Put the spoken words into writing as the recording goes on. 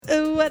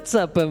What's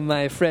up,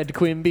 my Fred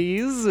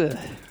Quimbies?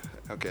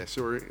 Okay,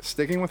 so we're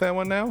sticking with that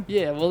one now?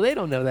 Yeah, well, they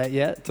don't know that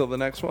yet. Till the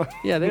next one?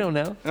 Yeah, they don't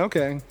know.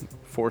 Okay,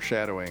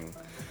 foreshadowing.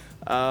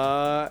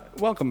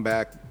 Welcome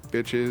back,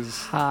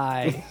 bitches.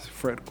 Hi.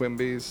 Fred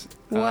Quimbies.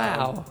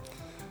 Wow.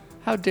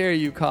 How dare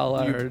you call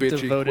our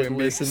bitchy devoted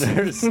Quimbies.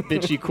 listeners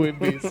bitchy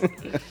Quimbies.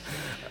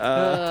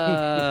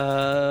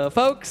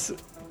 Folks,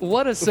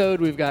 what a sode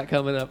we've got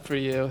coming up for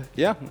you.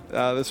 Yeah,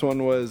 this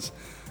one was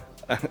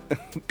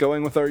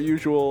going with our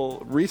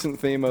usual recent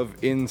theme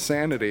of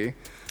insanity.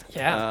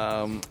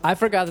 Yeah. I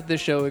forgot that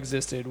this show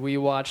existed. We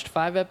watched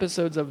 5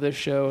 episodes of this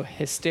show,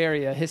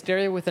 Hysteria.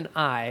 Hysteria with an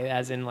I,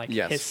 as in like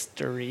Yes.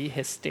 history,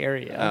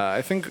 hysteria.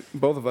 I think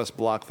both of us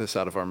blocked this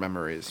out of our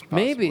memories.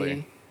 Possibly.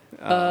 Maybe.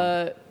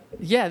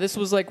 Yeah, this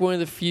was like one of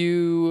the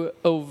few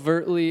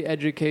overtly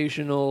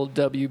educational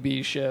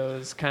WB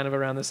shows, kind of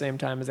around the same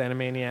time as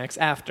Animaniacs,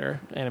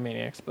 after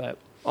Animaniacs, but...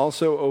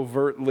 Also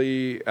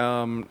overtly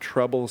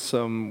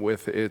troublesome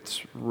with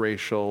its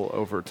racial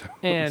overtones.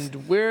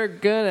 And we're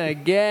gonna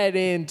get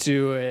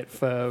into it,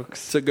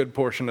 folks. It's a good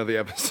portion of the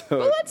episode.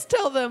 Well, let's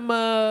tell them...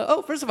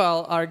 first of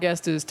all, our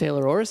guest is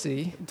Taylor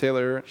Orsi.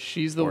 Taylor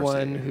She's the Orsi.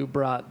 one who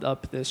brought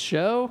up this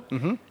show,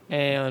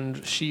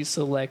 and she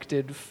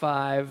selected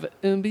 5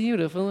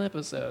 beautiful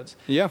episodes.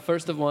 Yeah.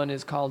 First of one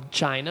is called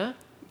China.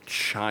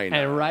 China.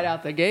 And right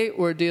out the gate,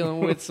 we're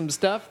dealing with some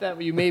stuff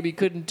that you maybe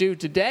couldn't do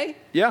today.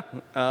 Yeah.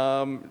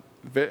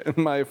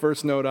 My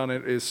first note on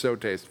it is so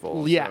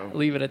tasteful. Yeah, so.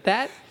 leave it at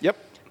that. Yep.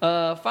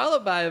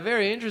 Followed by a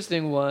very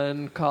interesting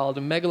one called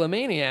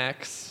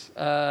Megalomaniacs,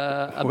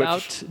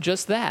 about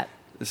just that.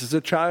 This is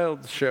a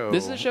child show.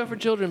 This is a show for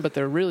children, but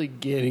they're really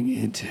getting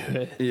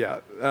into it. Yeah.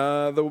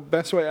 The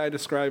best way I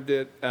described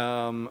it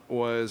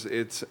was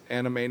it's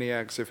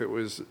Animaniacs if it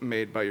was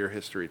made by your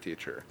history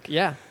teacher.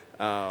 Yeah.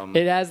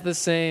 It has the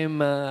same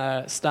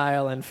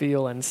style and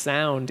feel and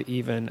sound,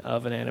 even,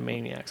 of an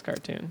Animaniacs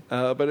cartoon.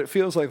 But it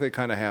feels like they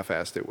kind of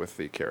half-assed it with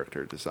the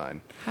character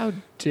design. How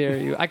dare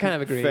you? I kind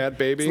of agree. Fat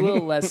baby. It's a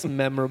little less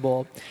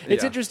memorable.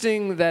 It's Yeah.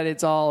 interesting that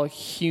it's all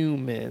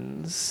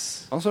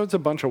humans. Also, it's a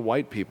bunch of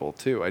white people,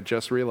 too. I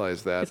just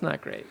realized that. It's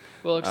not great.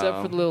 Well,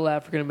 except for the little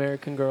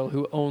African-American girl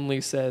who only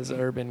says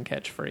urban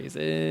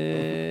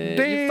catchphrases.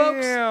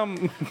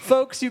 Damn!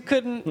 Folks, you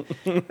couldn't...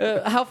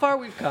 how far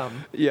we've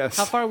come. Yes.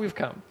 How far we've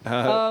come.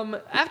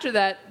 After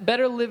that,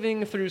 Better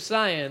Living Through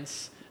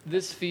Science.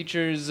 This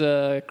features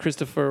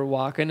Christopher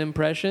Walken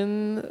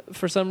impression.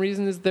 For some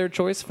reason, is their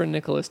choice for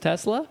Nicholas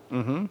Tesla.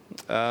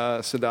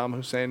 Saddam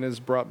Hussein is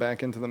brought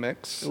back into the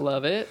mix.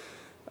 Love it.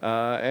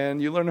 And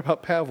you learn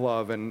about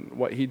Pavlov and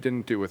what he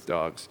didn't do with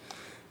dogs.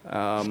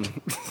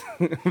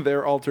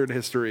 Their altered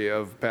history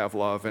of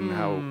Pavlov and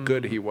how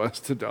good he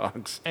was to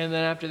dogs. And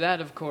then after that,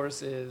 of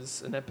course,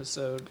 is an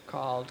episode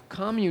called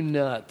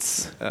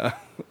Communuts.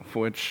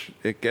 Which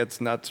it gets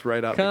nuts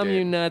right out the gate.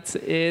 Communuts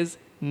is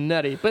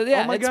nutty. But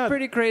yeah, Oh my it's God.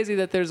 pretty crazy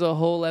that there's a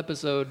whole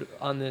episode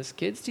on this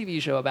kids' TV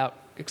show about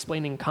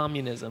explaining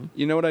communism.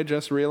 You know what I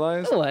just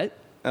realized? What?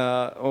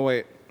 Oh,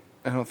 wait.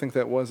 I don't think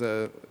that was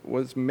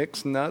Was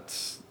Mixed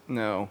Nuts?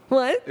 No.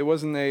 What? It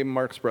wasn't a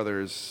Marx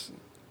Brothers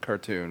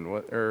cartoon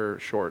or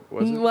short,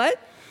 was it? What?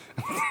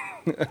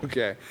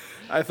 Okay.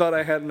 I thought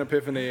I had an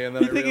epiphany and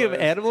then You I thinking of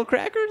realized. Animal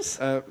Crackers?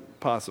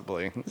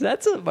 Possibly.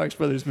 That's a Marx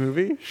Brothers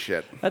movie.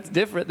 Shit. That's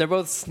different. They're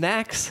both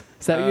snacks.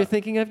 Is that what you're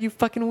thinking of, you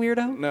fucking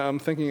weirdo? No, I'm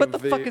thinking What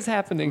of the fuck is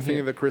happening I'm thinking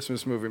here? of the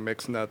Christmas movie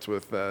Mixed Nuts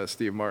with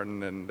Steve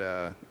Martin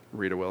and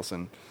Rita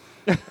Wilson.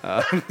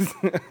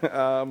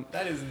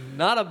 That is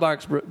not a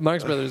Marx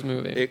Brothers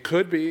movie. It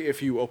could be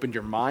if you opened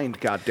your mind,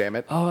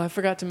 goddammit. Oh, I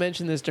forgot to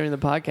mention this during the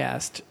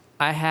podcast.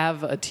 I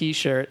have a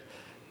T-shirt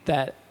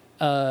that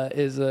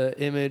is an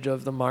image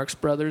of the Marx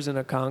Brothers in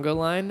a conga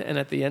line, and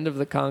at the end of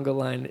the conga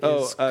line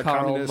is Karl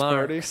Communist Marx.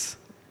 Party? Is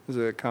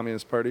it a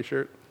Communist Party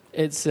shirt?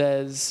 It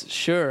says,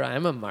 "Sure,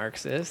 I'm a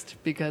Marxist,"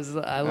 because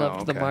I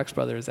loved the okay. Marx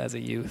Brothers as a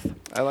youth.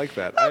 I like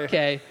that.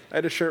 Okay. I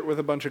had a shirt with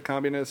a bunch of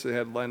communists. It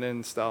had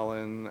Lenin,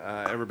 Stalin,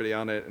 everybody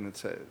on it, and it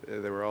said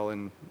they were all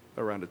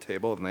around a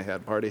table, and they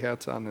had party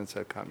hats on, and it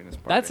said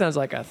Communist Party. That sounds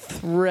like a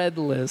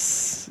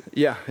threadless.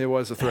 Yeah, it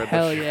was a threadless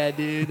Hell shirt. yeah,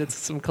 dude! That's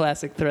some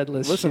classic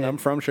threadless. Listen, shit. I'm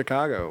from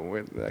Chicago.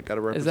 I got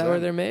to represent. Is that where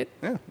they're made?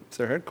 Yeah, it's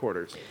their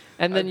headquarters.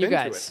 And then I've you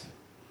been to guys,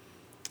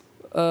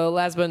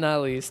 last but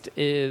not least,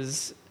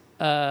 is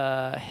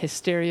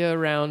Hysteria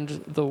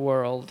Around the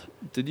World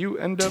Did you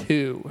end up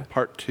 2.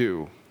 part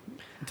 2?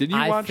 Did you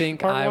I watch think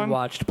part I 1?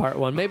 watched part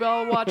 1. Maybe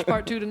I'll watch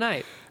part 2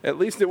 tonight. At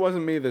least it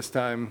wasn't me this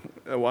time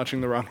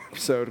watching the wrong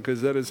episode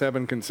because that has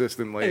happened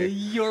consistently.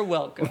 You're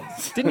welcome.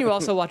 Didn't you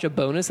also watch a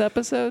bonus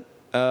episode?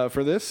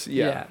 For this,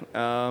 yeah.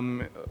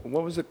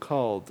 What was it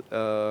called?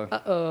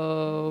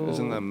 Uh-oh. It was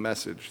in the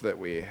message that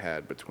we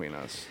had between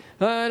us.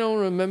 I don't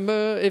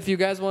remember. If you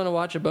guys want to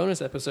watch a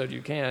bonus episode,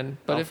 you can.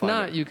 But I'll if find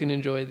not, it. you can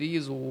enjoy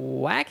these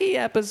wacky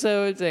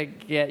episodes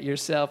that get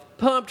yourself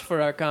pumped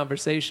for our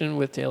conversation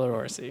with Taylor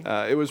Orsi.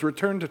 It was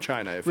Return to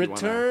China, if you want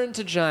to. Return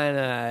to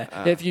China.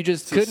 If you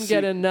just couldn't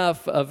get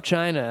enough of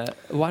China,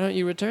 why don't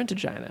you return to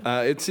China?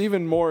 It's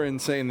even more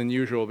insane than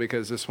usual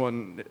because this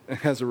one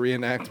has a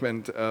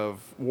reenactment of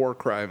war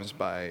crimes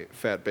by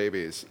fat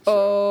babies. So,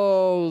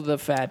 Oh, the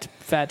fat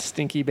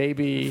stinky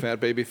baby. Fat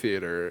Baby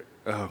Theater.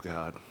 Oh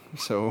God.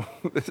 So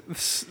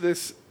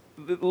this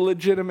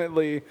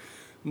legitimately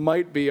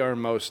might be our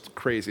most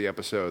crazy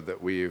episode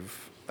that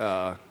we've.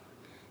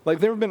 Like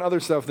there have been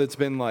other stuff that's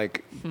been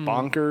like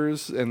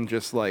bonkers and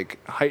just like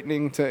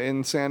heightening to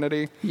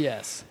insanity.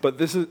 Yes. But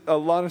this is a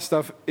lot of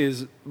stuff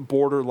is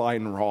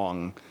borderline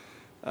wrong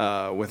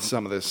with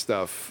some of this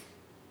stuff.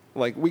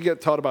 Like we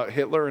get taught about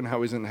Hitler and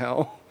how he's in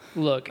hell.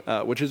 Look,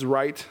 which is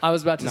right. I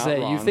was about to say,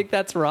 wrong. you think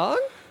that's wrong?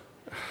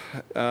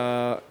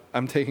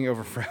 I'm taking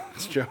over for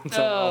Alex Jones.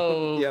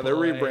 Oh, yeah, they're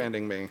boy.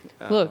 rebranding me.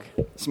 Look,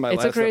 it's my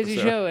it's last a crazy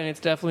episode. show, and it's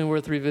definitely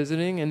worth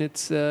revisiting. And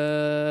it's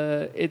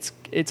a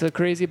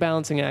crazy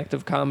balancing act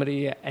of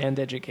comedy and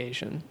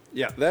education.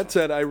 Yeah, that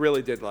said, I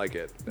really did like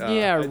it.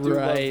 Yeah,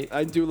 right.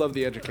 I do love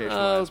the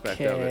educational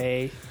aspect of it.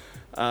 Okay.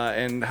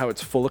 And how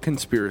it's full of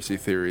conspiracy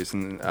theories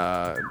and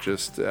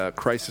just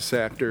crisis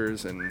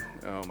actors and,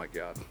 oh my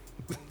God.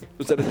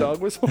 Was that a dog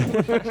whistle? I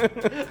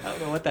don't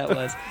know what that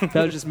was. That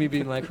was just me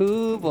being like,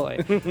 "Ooh boy!"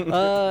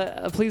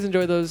 Please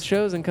enjoy those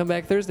shows and come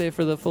back Thursday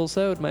for the full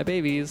sode, my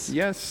babies.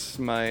 Yes,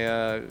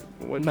 my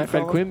My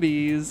friend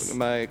Quimbies.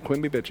 My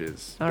Quimby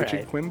bitches. All Bitchy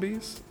right.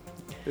 Quimbies.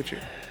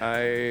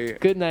 Bitchy.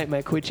 Good night,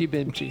 my quitchy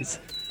bimchies.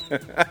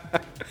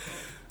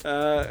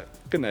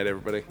 Good night,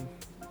 everybody.